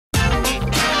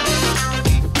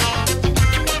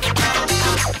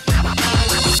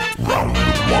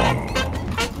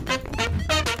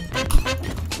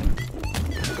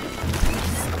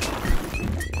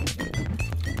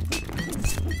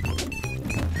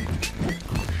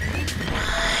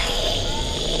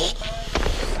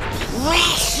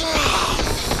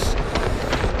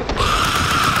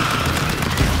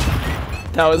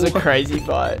That was a crazy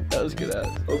fight. That was good. I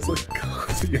was like,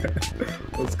 God, yeah.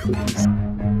 That's close.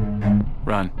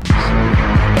 Run.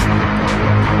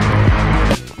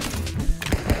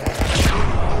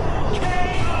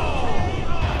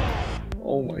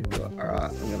 Oh my god.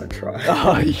 Alright, I'm gonna try.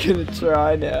 Oh, you're gonna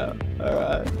try now.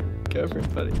 Alright. Go for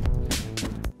it, buddy.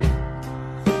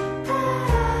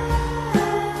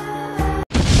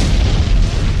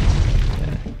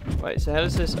 Yeah. Wait, so how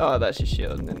does this... Oh, that's your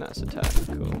shield, and then that's attack.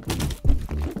 Cool.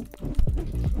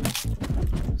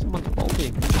 Someone's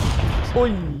bolting.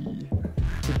 Oi!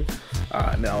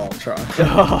 Alright, now I'll try.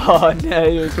 Oh, now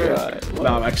you'll try. No,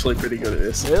 I'm actually pretty good at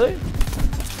this. Really?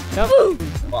 Yep.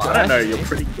 Well, I don't know, you're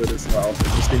pretty good as well, but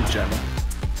just in general.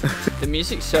 The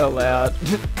music's so loud.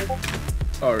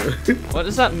 Oh, really? What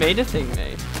does that meter thing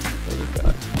mean? What you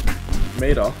got?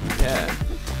 Meter? Yeah.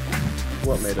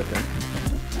 What meter thing?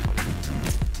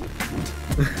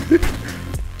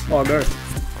 Oh no.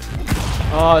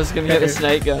 Oh, I was gonna get the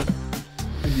snake gun.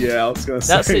 Yeah, I was gonna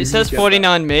say. That's it. It says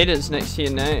 49 meters next to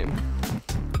your name.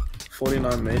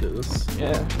 49 meters?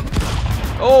 Yeah.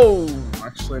 Oh! I'm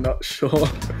actually not sure.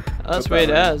 That's weird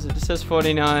as. It just says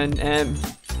 49M.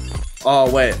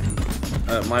 Oh, wait.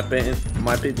 It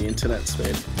might be the internet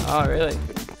speed. Oh, really?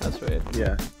 That's weird.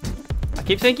 Yeah. I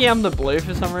keep thinking I'm the blue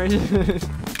for some reason.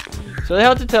 It's really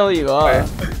hard to tell who you are.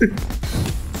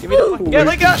 Give me the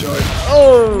fucking gun.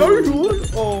 Oh! No,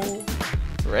 what? Oh.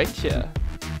 Wrecked ya.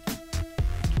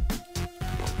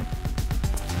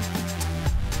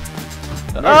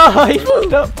 Oh, he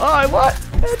fucked up. Oh, what?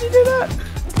 How'd you do that?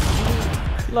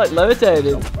 Like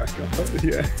levitated. Jump back up.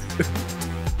 Yeah.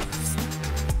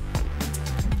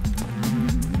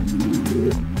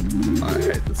 I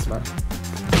hate this map.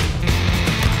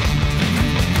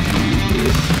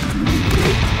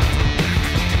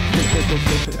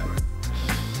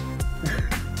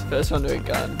 First one to a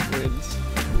gun wins.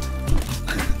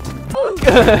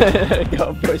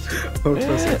 Got pushed.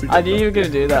 I knew you were gonna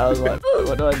do that. I was like,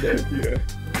 what do I do? Yeah.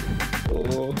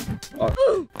 Oh,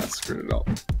 I screwed it up.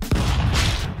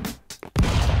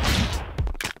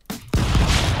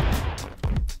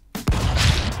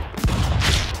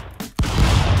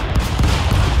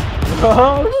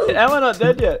 Oh shit, am I not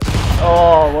dead yet?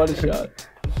 Oh, what a shot.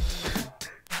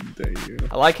 Dang you.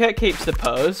 I like how it keeps the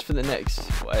pose for the next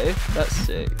wave. That's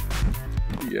sick.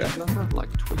 Yeah. I don't have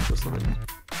like Twitch or something.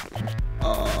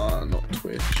 Not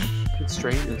Twitch. You can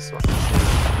stream this. So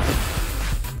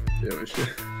Yeah, we should.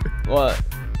 What?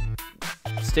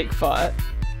 Stick fight?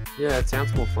 yeah, it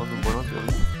sounds more fun than what I'm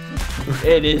doing.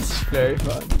 It is very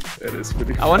fun. It is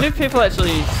pretty I wonder if people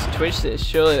actually Twitch this.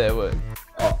 Surely they would.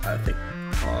 Oh, I think.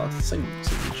 I've seen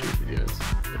some YouTube videos.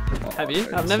 Oh, Have you?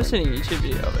 okay, I've never so- seen a YouTube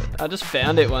video of it. I just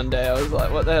found it one day. I was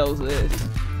like, what the hell is this?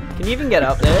 Can you even get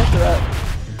up there for that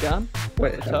gun?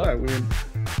 Wait, the how top? did I win?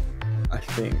 I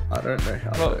think. I don't know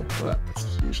how Well, to. That's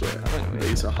usually. don't know.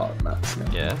 These are hard maps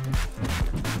now. Yeah.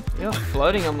 You're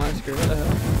floating on my screen. What the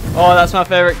hell? Oh, that's my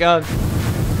favorite gun.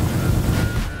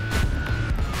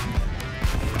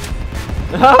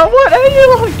 Oh, what are you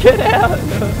like? Get out!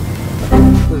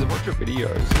 There's a bunch of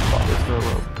videos, but there's no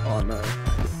Oh no.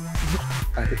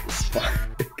 I hit the spike.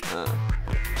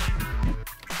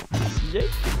 Yeah.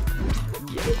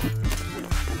 Yeah.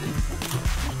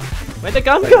 Where'd the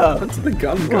gun go? Where's the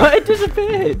gun go? What? It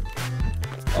disappeared.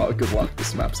 Oh, good luck.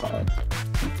 This map's hard.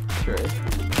 True.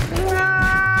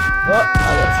 What?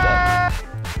 I got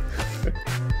stuck.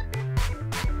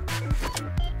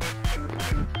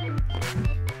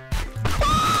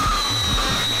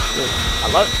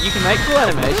 I love. You can make cool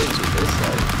animations with this.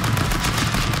 Like,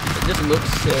 it just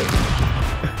looks sick.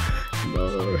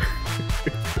 No.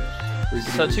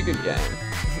 Such a good game.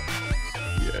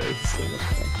 Yeah, it's so much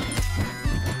fun.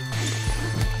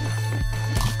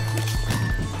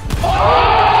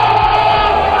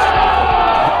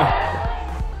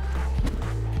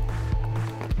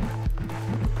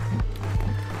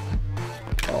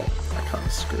 Oh, I kind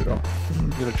of screwed up. I'm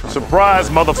gonna try. Surprise,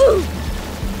 motherfucker!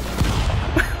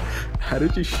 How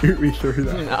did you shoot me through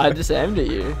that? I just aimed at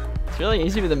you. It's really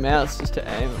easy with the mouse just to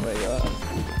aim at where you are.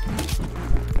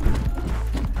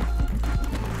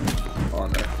 Oh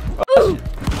no. Oh!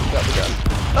 Got the gun.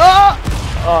 Oh!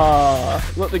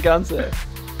 Oh! Look, the gun's there.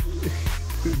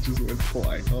 It just went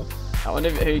flying off. I wonder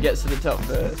who gets to the top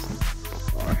first.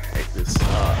 Oh, I hate this.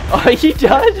 Oh, you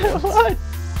died? What?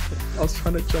 I was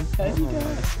trying to jump on.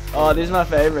 Oh, this is my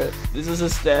favorite. This is a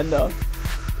standoff.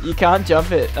 You can't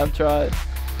jump it. I've tried.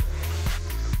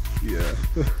 Yeah.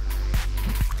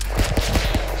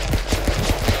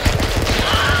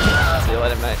 See you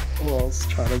later, mate. Well, I was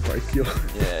trying to break your.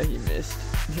 Yeah, you missed.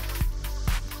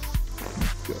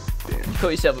 God damn.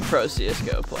 Call yourself a pro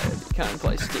CSGO player, but you can't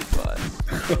play stick fight.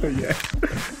 Oh yeah.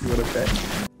 You wanna bet?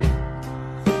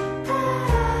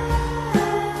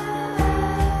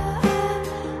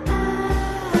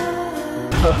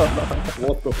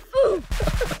 What the f?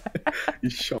 You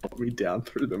shot me down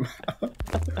through the mouth.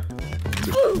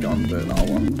 Gun burn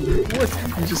R1. What?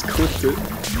 You just cooked it.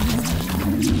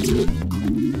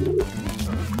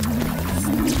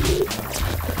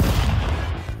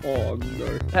 Oh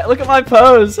no. Hey, look at my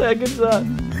pose! How good's that?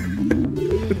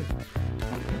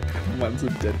 Mine's a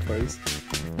dead pose.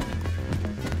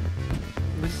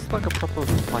 This is like a proper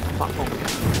like platform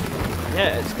game.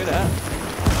 Yeah, it's good at. I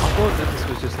thought that this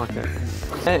was just like a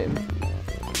Game.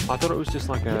 I thought it was just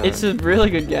like a It's a really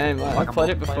good game. Like, I've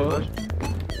played it before.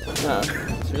 multiplayer No,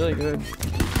 it's really good.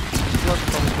 It's like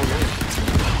a proper game.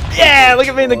 Yeah, look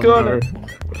at me in the corner. No.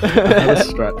 I had a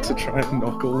strat to try and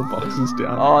knock all the boxes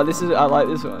down. Oh, this is. I like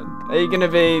this one. Are you gonna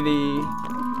be the?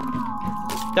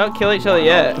 Don't kill each other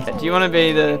yet. Do you want to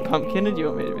be the pumpkin, or do you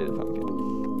want me to be the pumpkin?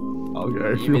 I'll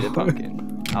go. You be the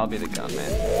pumpkin. I'll be the gun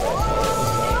man.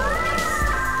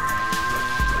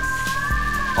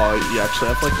 Oh, you actually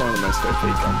have like one of the most OP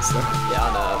guns though. Yeah, I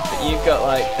know, but you've got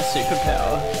like a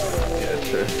superpower. Yeah,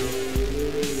 true.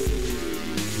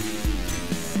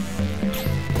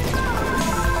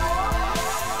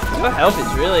 Your health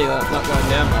is really like, not going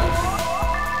down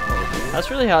much. That's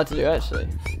really hard to do actually.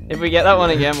 If we get that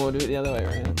one again, we'll do it the other way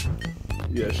around.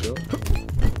 Yeah, sure.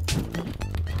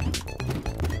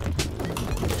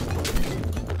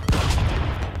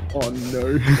 Oh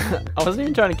no. I wasn't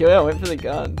even trying to kill her, I went for the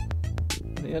gun.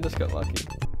 I think I just got lucky.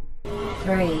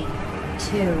 3,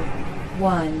 2,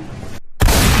 1.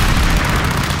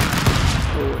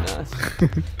 Oh, nice.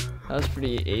 That was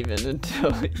pretty even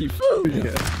until you...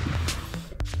 Yeah.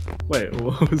 Wait,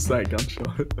 what was that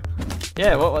gunshot?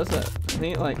 Yeah, what was that? I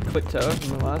think it like clipped over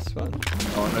from the last one.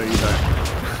 Oh no, you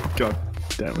don't. God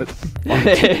damn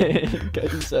it.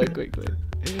 Going so quickly.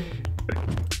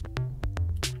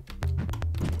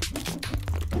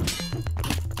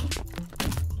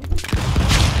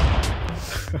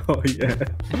 Oh yeah.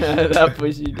 That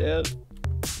pushed you down.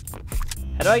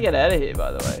 How do I get out of here,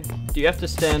 by the way? Do you have to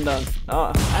stand on...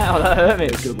 Oh, ow, that hurt me.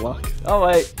 Yeah, good luck. Oh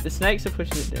wait, the snakes are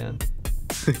pushing it down.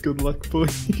 Good luck, boy.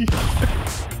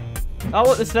 Oh,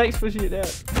 what? The snake's pushing it down.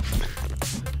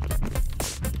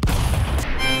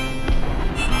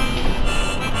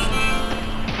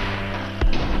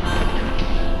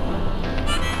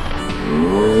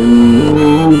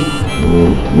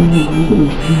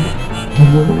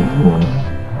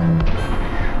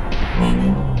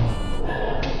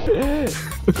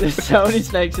 There's so many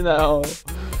snakes in that hole.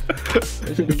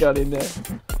 I should have got in there.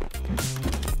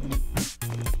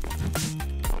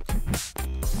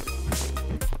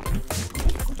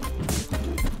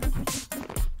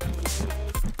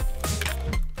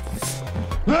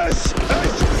 This is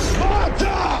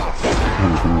Sparta!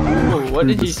 Ooh, what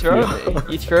did you throw at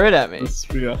me? You threw it at me.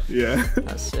 Spear, yeah.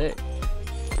 That's sick.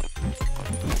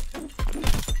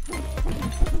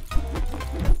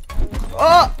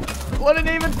 Oh! What an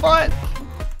even fight!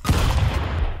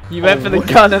 You went for the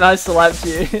gun and I slapped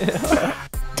you.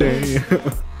 Damn.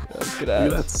 That was good Look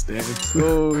at ass. that stance.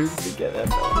 Ooh, who's gonna get that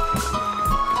dog?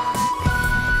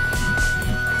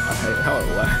 I hate how it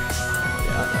lags.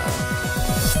 Yeah, I know.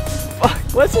 Fuck,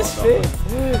 what's this spin?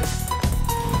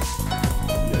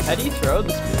 How do you throw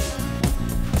the spin?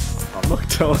 I'm not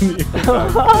telling you.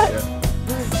 What? Yeah.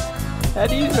 How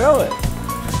do you throw it?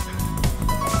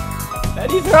 How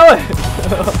do you throw it?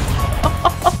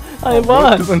 I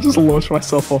won! Because I just launched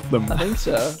myself off the I map. think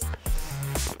so.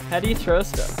 How do you throw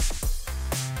stuff?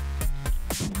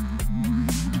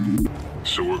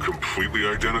 So we're completely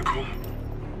identical?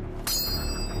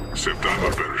 Except I'm a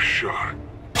better shot.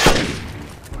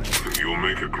 You'll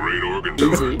make a great organ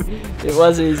donor. Easy. It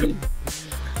was easy.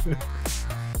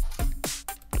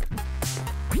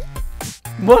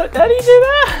 What? How do you do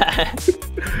that?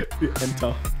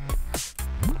 Enter.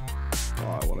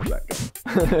 Oh, I wanted that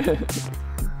gun.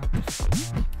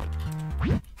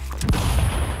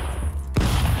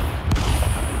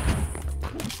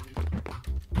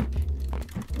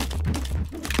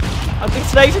 I think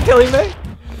snakes are killing me.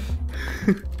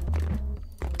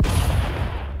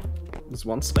 There's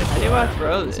one snake. How do I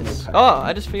throw this? Oh,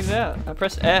 I just figured it out. I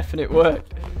pressed F and it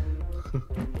worked.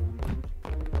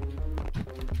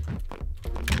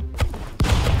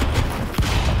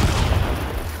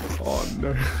 Oh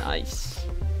no. Nice.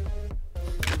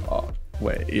 Oh,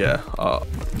 wait, yeah. Oh,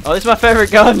 Oh, this is my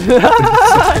favorite gun.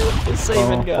 The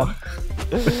semen gun.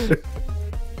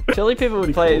 Surely people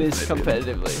would play this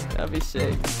competitively. That'd be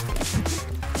sick.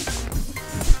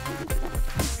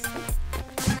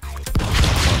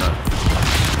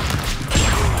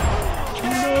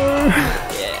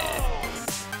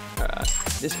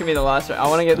 This could be the last one. I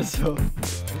want to get the sword.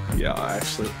 Yeah, I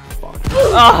actually fuck.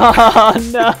 Oh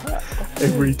no!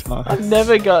 Every time. I've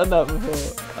never gotten that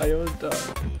before. I always die.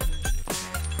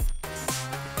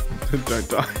 Don't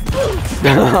die.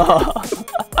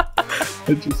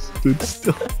 I just stood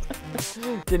still.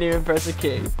 Didn't even press a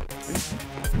key.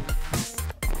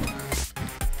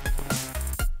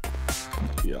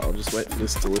 Yeah, I'll just wait for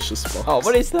this delicious box. Oh,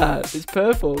 what is that? It's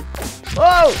purple.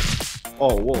 Whoa!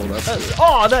 Oh, whoa, that's sick.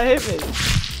 Oh, that hit me.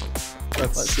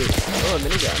 That's sick. Oh, a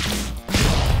minigun.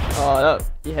 Oh, that,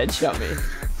 you headshot me.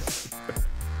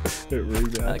 It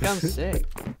rebounded. That gun's sick.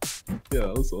 Yeah,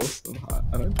 that was awesome.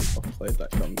 I don't think I've played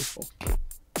that gun before.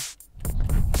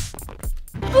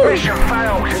 Mission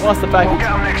failed. Lost the back. We'll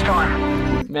get 'em next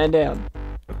time. Man down.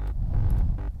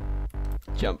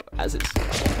 Jump as it's.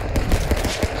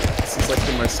 This is like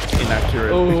the most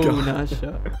inaccurate Oh, gun. nice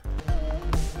shot.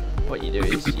 What you do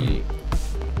is you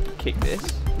kick this.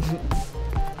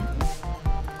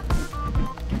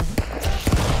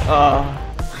 Oh,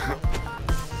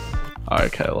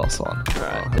 Okay, last one.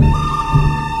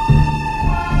 right.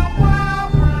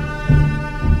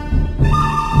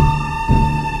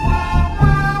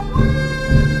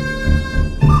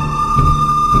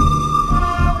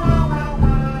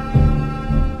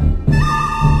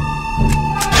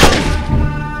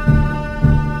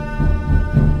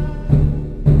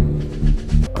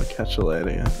 I'll catch you later.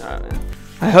 Yeah. Alright, man.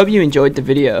 I hope you enjoyed the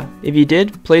video. If you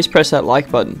did, please press that like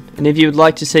button. And if you would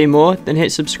like to see more, then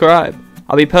hit subscribe.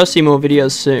 I'll be posting more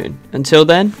videos soon. Until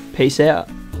then, peace out.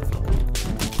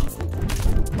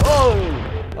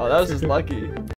 Oh, that was just lucky.